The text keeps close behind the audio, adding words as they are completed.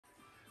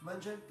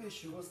mangiare il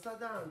pesce costa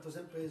tanto,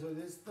 sempre le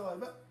solite storie,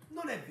 ma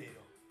non è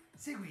vero.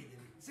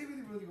 Seguitemi,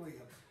 seguitemi, ve lo dico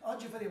io.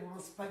 Oggi faremo uno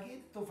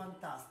spaghetto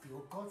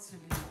fantastico, cozze e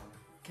limone.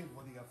 Che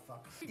vuoi che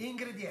fa?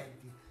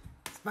 Ingredienti: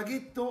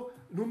 spaghetto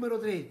numero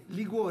 3,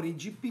 Liguori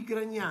IGP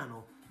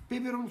Gragnano,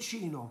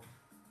 peperoncino,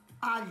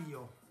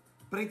 aglio,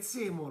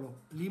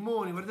 prezzemolo,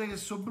 limoni, guardate che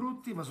sono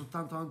brutti ma sono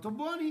tanto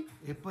buoni.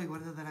 E poi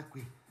guardatela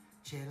qui,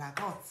 c'è la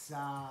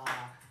cozza,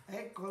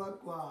 eccola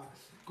qua,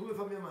 come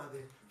fa mia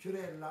madre,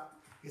 Fiorella,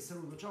 che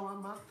saluto, ciao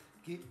mamma,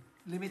 che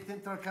le mette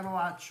dentro al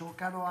canovaccio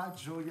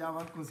lo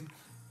chiama così.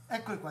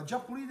 Eccole qua, già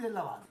pulite e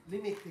lavate,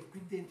 le mette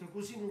qui dentro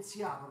così non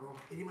si aprono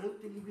e rimane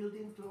tutto il liquido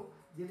dentro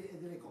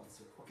delle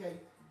cozze, ok?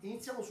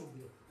 Iniziamo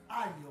subito.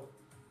 Aglio,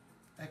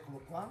 eccolo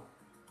qua,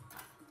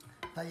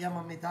 tagliamo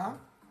a metà,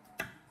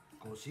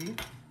 così,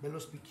 bello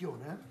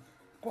spicchione,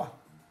 qua,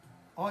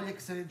 olio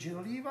extravergine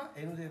oliva, è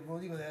inutile che ve lo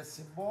dico, deve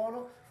essere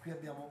buono, qui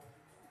abbiamo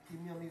il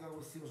mio amico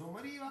agostino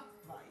SOMMARIVA,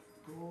 vai,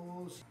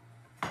 così,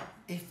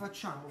 e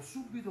facciamo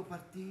subito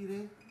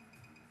partire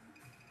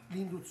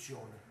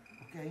l'induzione,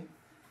 ok?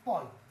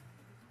 Poi,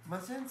 ma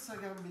senza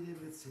cambi di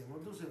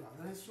prezzemolo, dove si va?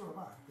 Da nessuna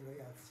parte,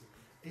 ragazzi,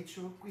 e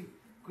ce l'ho qui,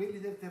 quelli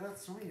del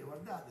terrazzo mio,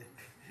 guardate,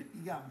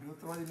 i cambi, li ho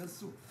trovati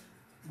lassù,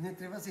 nei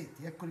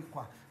vasetti, eccoli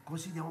qua,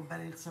 così diamo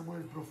bene il sapore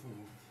e il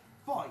profumo.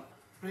 Poi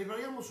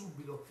prepariamo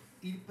subito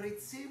il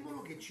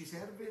prezzemolo che ci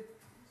serve.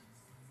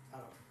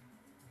 Allora,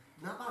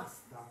 una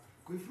pasta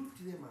con i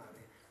frutti del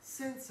mare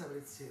senza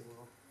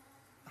prezzemolo,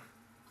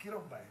 che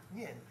roba è?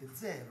 Niente,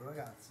 zero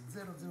ragazzi,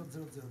 0.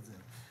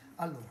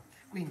 Allora,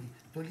 quindi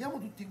togliamo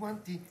tutti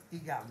quanti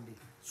i gambi,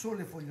 solo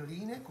le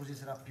foglioline, così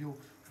sarà più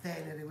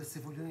tenere, queste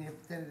foglioline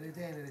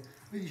tenere.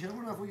 Vedi, c'è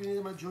pure una fogliolina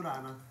di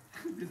maggiorana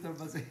dentro al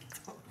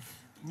vasetto,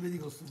 non vedi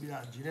con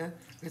stupidaggine,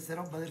 questa è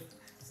roba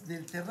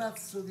del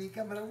terrazzo di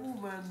Camera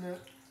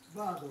Woman,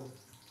 vado,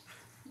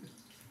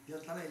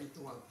 piantalei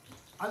tutto quanto.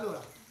 Allora,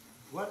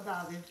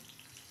 guardate,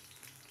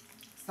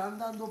 sta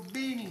andando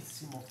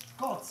benissimo,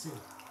 cozze,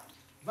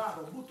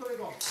 vado, butto le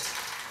cozze.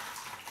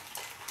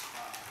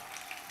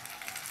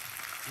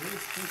 Che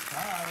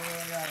spettacolo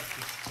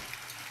ragazzi.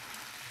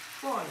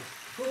 Poi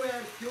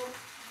coperchio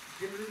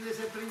che vedete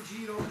sempre in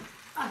giro,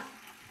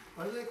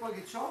 guardate qua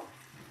che c'ho,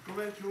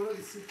 coperchio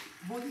che si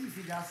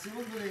modifica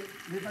secondo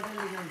le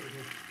padelle che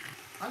avete.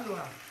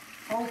 Allora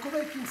ho un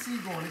coperchio in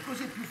silicone,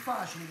 così è più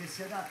facile che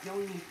si adatti a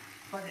ogni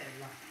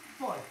padella.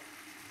 Poi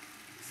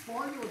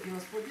sfoglio, continuo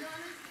a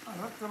sfogliare.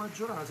 Un'altra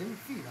maggiorata, si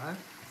infila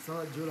sta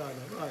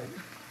maggiorata,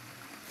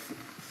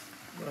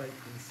 vai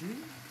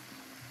così.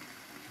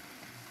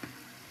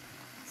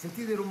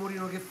 Sentite il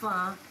rumorino che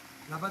fa?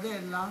 La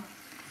padella?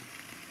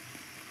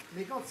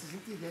 Le cozze,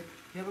 sentite?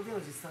 Piano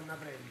piano si stanno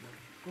aprendo.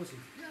 Così,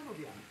 piano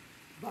piano.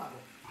 Vado,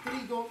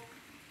 trigo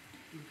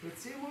il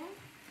prezzemolo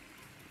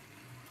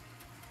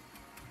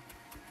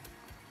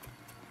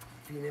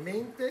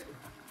finemente.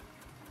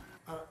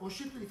 Allora, ho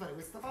scelto di fare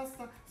questa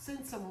pasta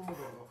senza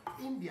pomodoro,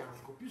 in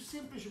bianco, più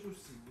semplice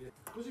possibile.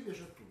 Così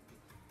piace a tutti.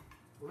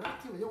 Un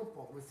attimo, vediamo un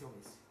po' come stiamo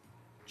messi.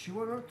 Ci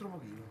vuole un altro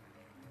pochino.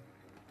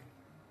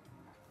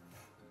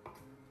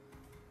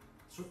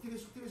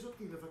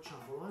 Sottile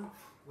facciamolo,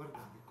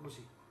 guardate,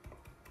 così.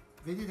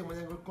 Vedete come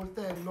tengo il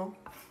coltello?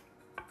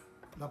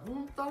 La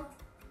punta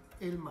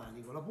e il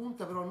manico. La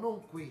punta però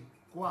non qui,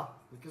 qua,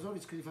 perché sennò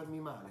rischio di farmi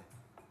male.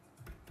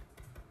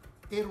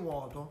 E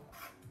ruoto.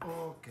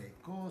 Ok,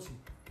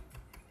 così.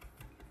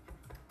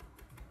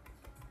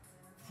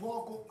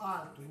 Fuoco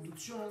alto,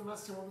 induzione al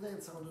massimo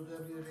potenza quando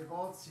dovete aprire le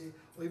cozze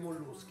o i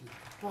molluschi.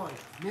 Poi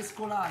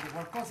mescolate,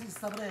 qualcosa si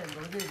sta aprendo,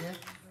 vedete?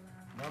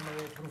 Mamma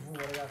mia che profumo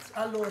ragazzi.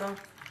 Allora,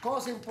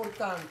 cosa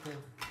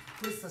importante,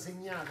 questa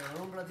segnatela,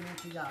 non ve la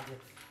dimenticate.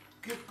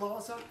 Che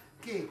cosa?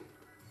 Che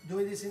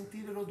dovete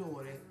sentire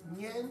l'odore,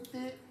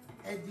 niente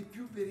è di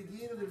più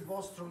veritiero del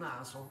vostro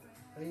naso.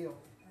 E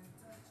io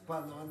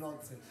quando a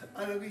nozze.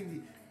 Allora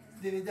quindi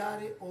deve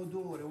dare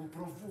odore, un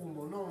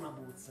profumo, non una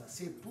puzza.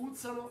 Se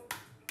puzzano,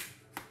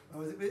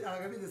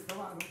 capite sta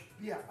mano?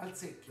 Via, al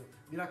secchio,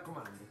 mi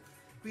raccomando.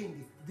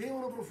 Quindi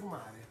devono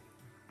profumare.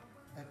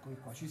 Eccoli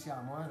qua, ci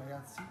siamo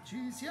ragazzi,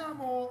 ci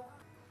siamo!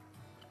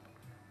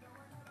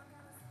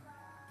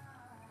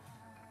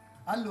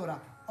 Allora,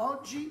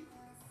 oggi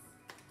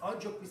ho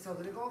acquistato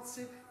delle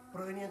cozze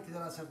provenienti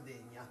dalla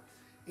Sardegna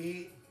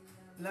e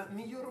il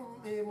miglior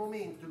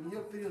momento, il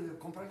miglior periodo per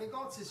comprare le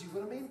cozze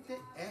sicuramente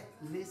è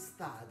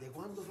l'estate,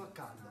 quando fa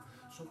caldo,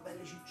 sono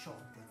belle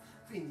cicciotte,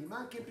 quindi ma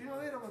anche in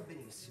primavera va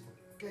benissimo,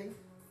 ok?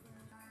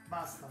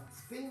 Basta,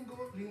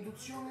 spengo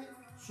l'induzione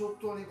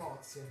sotto le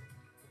cozze,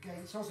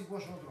 ok? Se no si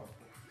cuociono troppo.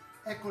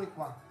 Eccoli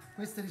qua,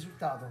 questo è il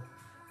risultato.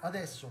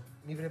 Adesso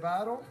mi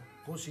preparo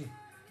così,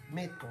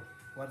 metto,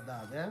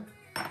 guardate,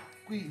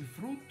 qui il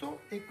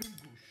frutto e qui il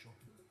guscio.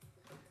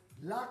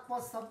 L'acqua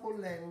sta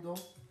bollendo,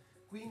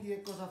 quindi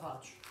che cosa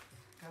faccio?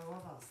 Cavo la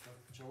pasta,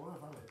 facciamo una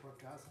fame qua a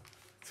casa.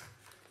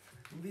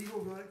 Non vi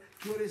dico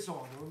che ore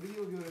sono,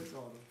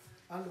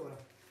 Allora,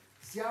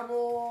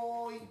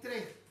 siamo in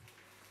 3.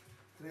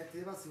 3 etti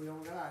di pasta vogliamo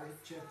calare?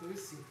 Certo che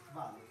sì,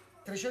 vale.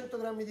 300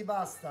 grammi di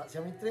pasta,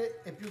 siamo in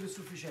 3, è più che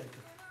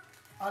sufficiente.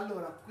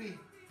 Allora, qui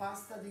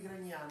pasta di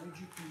Gragnano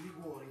IGP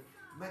Liguori.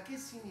 Ma che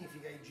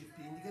significa IGP?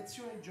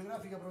 Indicazione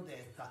geografica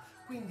protetta.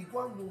 Quindi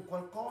quando un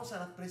qualcosa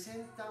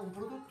rappresenta, un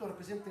prodotto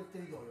rappresenta il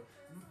territorio.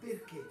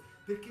 Perché?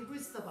 Perché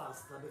questa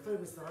pasta, per fare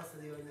questa pasta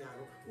di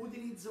Gragnano,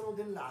 utilizzano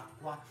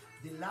dell'acqua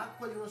di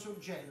una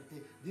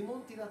sorgente, dei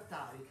monti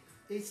lattari,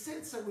 e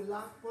senza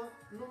quell'acqua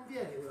non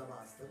viene quella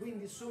pasta,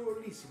 quindi solo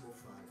lì si può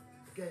fare,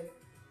 ok?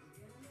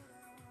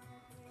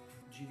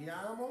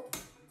 Giriamo.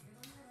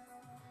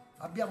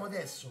 Abbiamo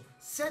adesso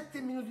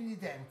 7 minuti di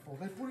tempo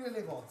per pulire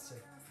le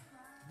cozze.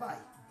 Vai,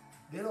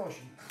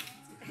 veloci,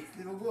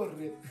 devo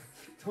correre,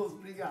 sto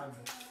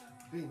sbrigando.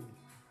 Quindi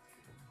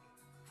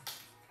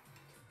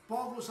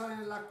poco sale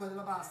nell'acqua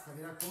della pasta,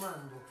 mi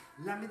raccomando,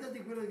 la metà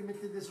di quello che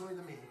mettete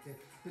solitamente,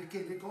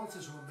 perché le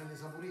cozze sono belle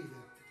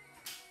saporite.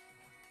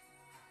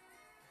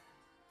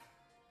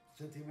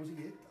 Senti la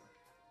musichetta?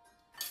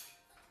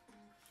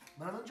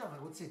 Ma la mangiamo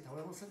una cozzetta,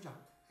 volevo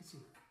assaggiare? Eh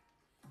sì.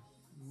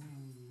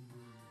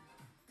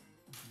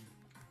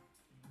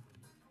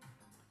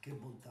 Che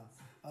bontà.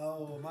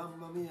 Oh,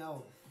 mamma mia,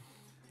 oh.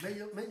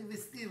 Meglio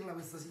vestirla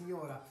questa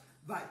signora.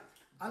 Vai.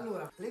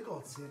 Allora, le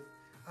cozze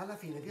alla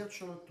fine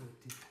piacciono a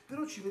tutti,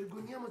 però ci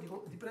vergogniamo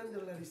di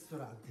prenderle al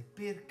ristorante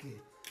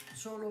perché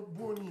sono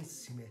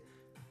buonissime,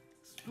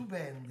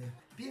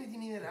 stupende, piene di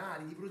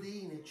minerali, di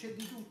proteine, c'è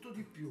di tutto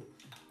di più.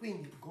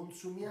 Quindi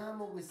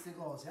consumiamo queste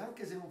cose,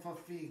 anche se non fa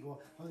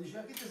figo. Quando dici,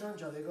 ma che ti sei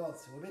mangiato le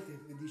cozze? Poi metti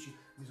che dici,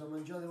 mi sono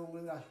mangiato le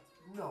vongole braci.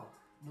 No,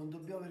 non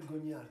dobbiamo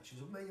vergognarci,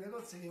 sono meglio le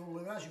cozze che le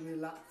vongole braci,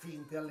 quelle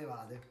finte,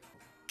 allevate.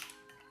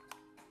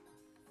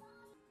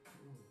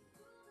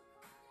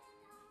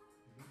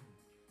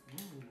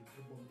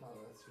 Che bontà,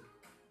 ragazzi.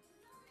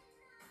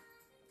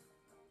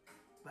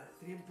 Beh,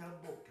 ti riempie la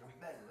bocca,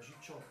 bella,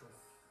 cicciotta.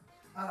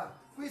 Allora,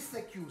 questa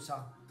è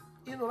chiusa.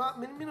 Io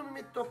nemmeno mi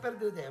metto a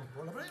perdere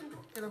tempo, la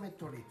prendo e la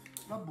metto lì,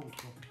 la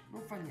butto,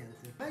 non fa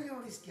niente. Meglio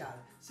non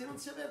rischiare, se non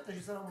si è aperta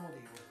ci sarà un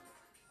motivo.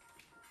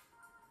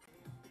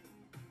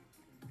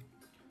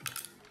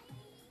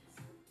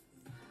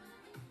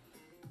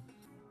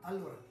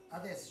 Allora,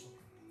 adesso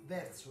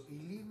verso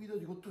il liquido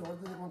di cottura,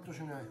 guardate quanto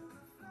ce n'è.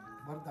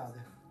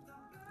 Guardate,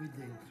 qui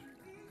dentro.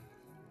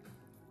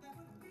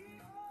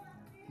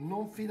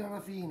 Non fila alla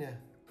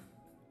fine.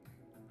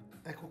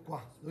 Ecco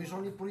qua, dove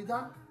sono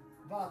l'impurità?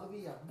 Vado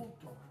via,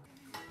 butto.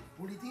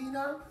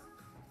 Pulitina.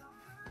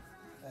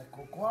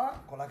 Ecco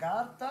qua, con la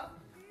carta.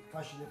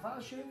 Facile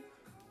facile.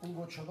 Un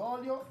goccio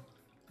d'olio.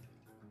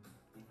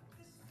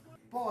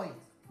 Poi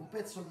un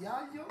pezzo di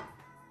aglio.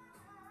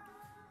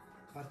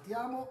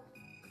 Partiamo.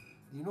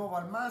 Di nuovo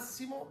al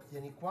massimo.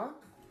 Tieni qua.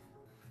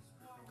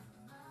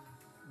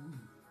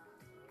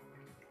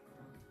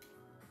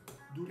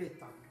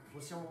 Duretta.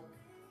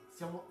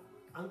 Siamo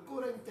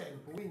ancora in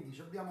tempo, quindi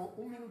abbiamo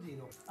un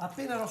minutino.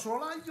 Appena era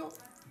solo l'aglio,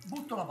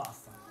 butto la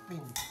pasta.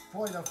 Quindi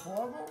fuori dal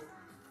fuoco,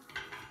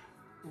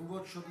 un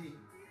goccio di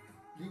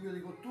liquido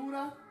di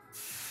cottura.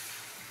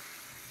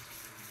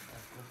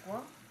 Ecco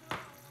qua.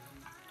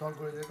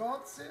 Tolgo le due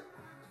cozze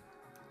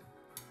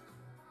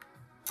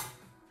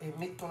e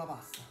metto la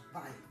pasta.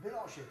 Vai,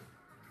 veloce.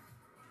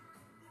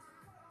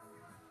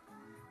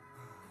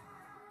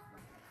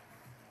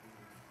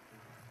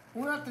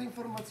 Un'altra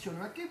informazione,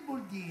 ma che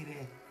vuol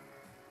dire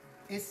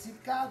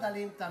essiccata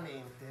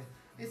lentamente?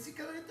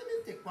 Essiccata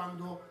lentamente è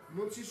quando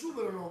non si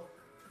superano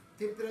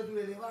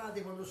temperature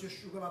elevate, quando si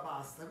asciuga la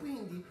pasta,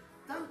 quindi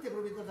tante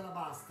proprietà della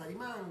pasta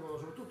rimangono,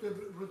 soprattutto le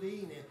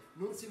proteine,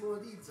 non si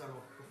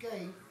volatizzano,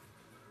 ok?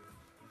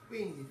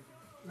 Quindi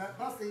la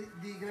pasta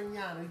di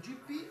Gragnano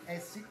IGP è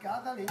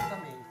essiccata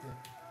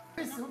lentamente.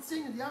 Questo è un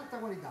segno di alta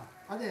qualità.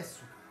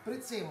 Adesso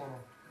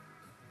prezzemolo,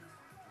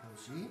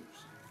 così,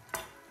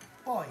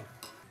 poi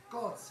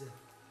cozze.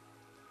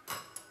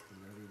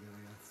 Meraviglia,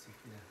 ragazzi,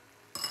 che è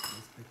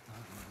un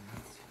spettacolo,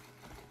 ragazzi.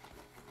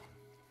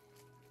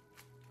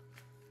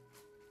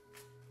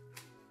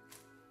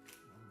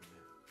 Mamma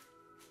mia.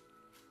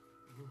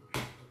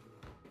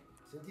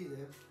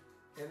 Sentite?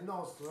 È il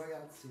nostro,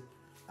 ragazzi.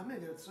 A me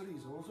piace il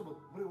sorriso, non so,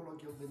 pure con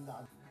l'occhio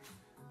bendato.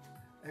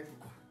 Ecco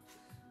qua.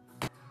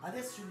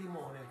 Adesso il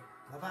limone,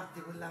 la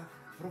parte quella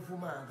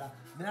profumata,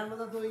 me l'hanno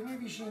dato i miei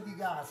vicini di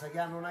casa, che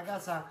hanno una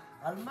casa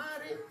al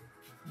mare.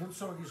 Non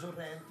sono di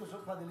Sorrento,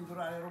 sono qua del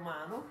litorale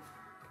romano,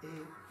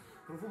 e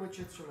profumo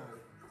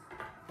eccezionale.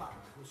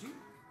 Parto così.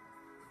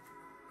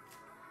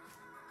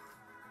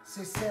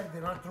 Se serve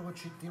un altro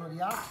goccettino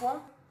di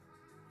acqua,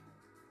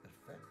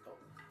 perfetto.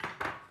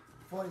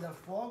 Fuori dal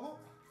fuoco.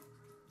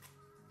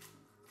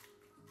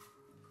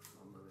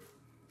 Mamma mia.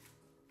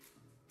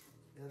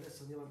 E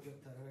adesso andiamo a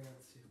impiattare,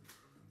 ragazzi.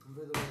 Non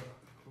vedo l'ora,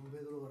 non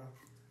vedo l'ora.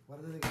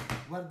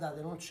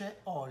 Guardate, non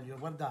c'è olio,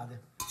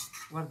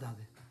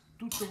 guardate.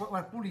 Tutto,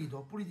 guarda,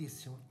 pulito,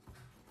 pulitissimo.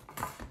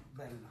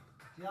 Bella.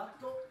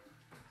 Piatto.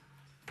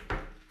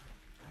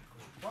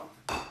 Eccoci qua.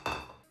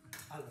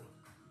 Allora,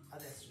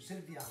 adesso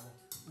serviamo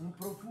un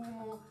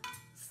profumo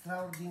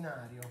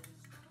straordinario.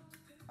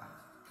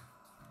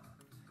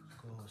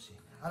 Così.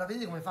 Allora,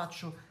 vedete come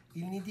faccio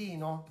il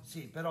nidino?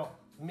 Sì, però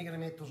mica ne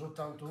metto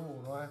soltanto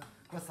uno,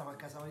 Questa ma a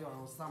Casa Mariola,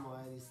 non stiamo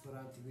ai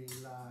ristoranti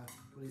quelli là,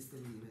 con le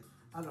stelline.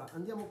 Allora,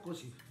 andiamo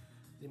così.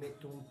 Ne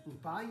metto un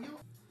paio.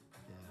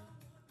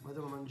 Ma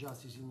devo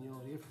mangiarsi,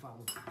 signori, che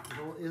famo?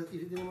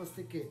 Gli teniamo una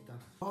stecchetta.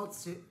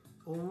 Cozze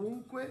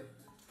ovunque.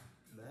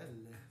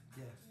 Belle.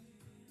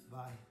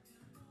 Vai.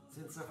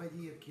 Senza fai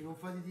tirchi, non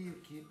fai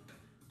tirchi.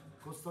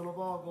 Costano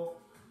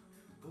poco.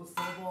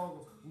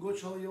 Un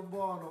goccio d'olio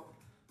buono.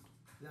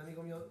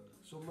 L'amico mio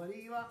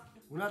Sommariva.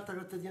 Un'altra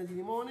crottatina di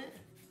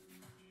limone.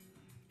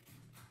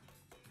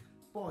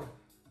 Poi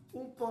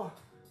un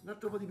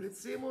altro po' di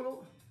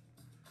prezzemolo.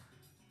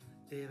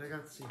 E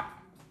ragazzi,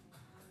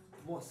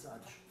 buon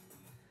assaggio.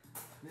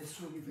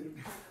 Nessuno mi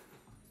ferma.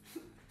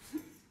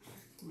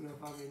 Una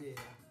fame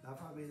nera, la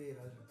fame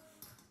nera.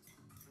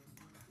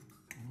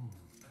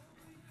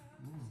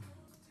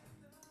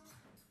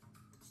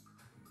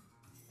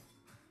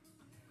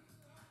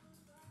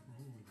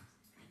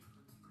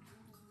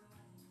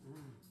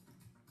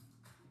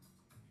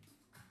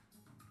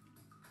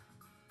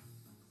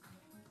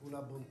 Una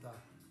bontà,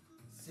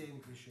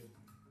 semplice,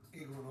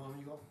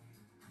 economico,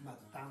 ma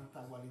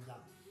tanta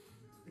qualità.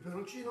 Il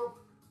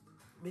peperoncino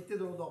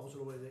mettetelo dopo se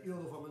lo volete, io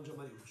lo devo far mangiare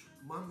a Mariuccio.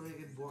 Mamma mia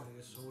che buoni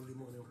che sono con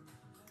limone, oh.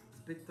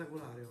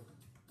 Spettacolare, oh.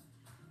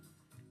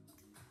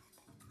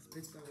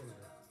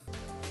 Spettacolare.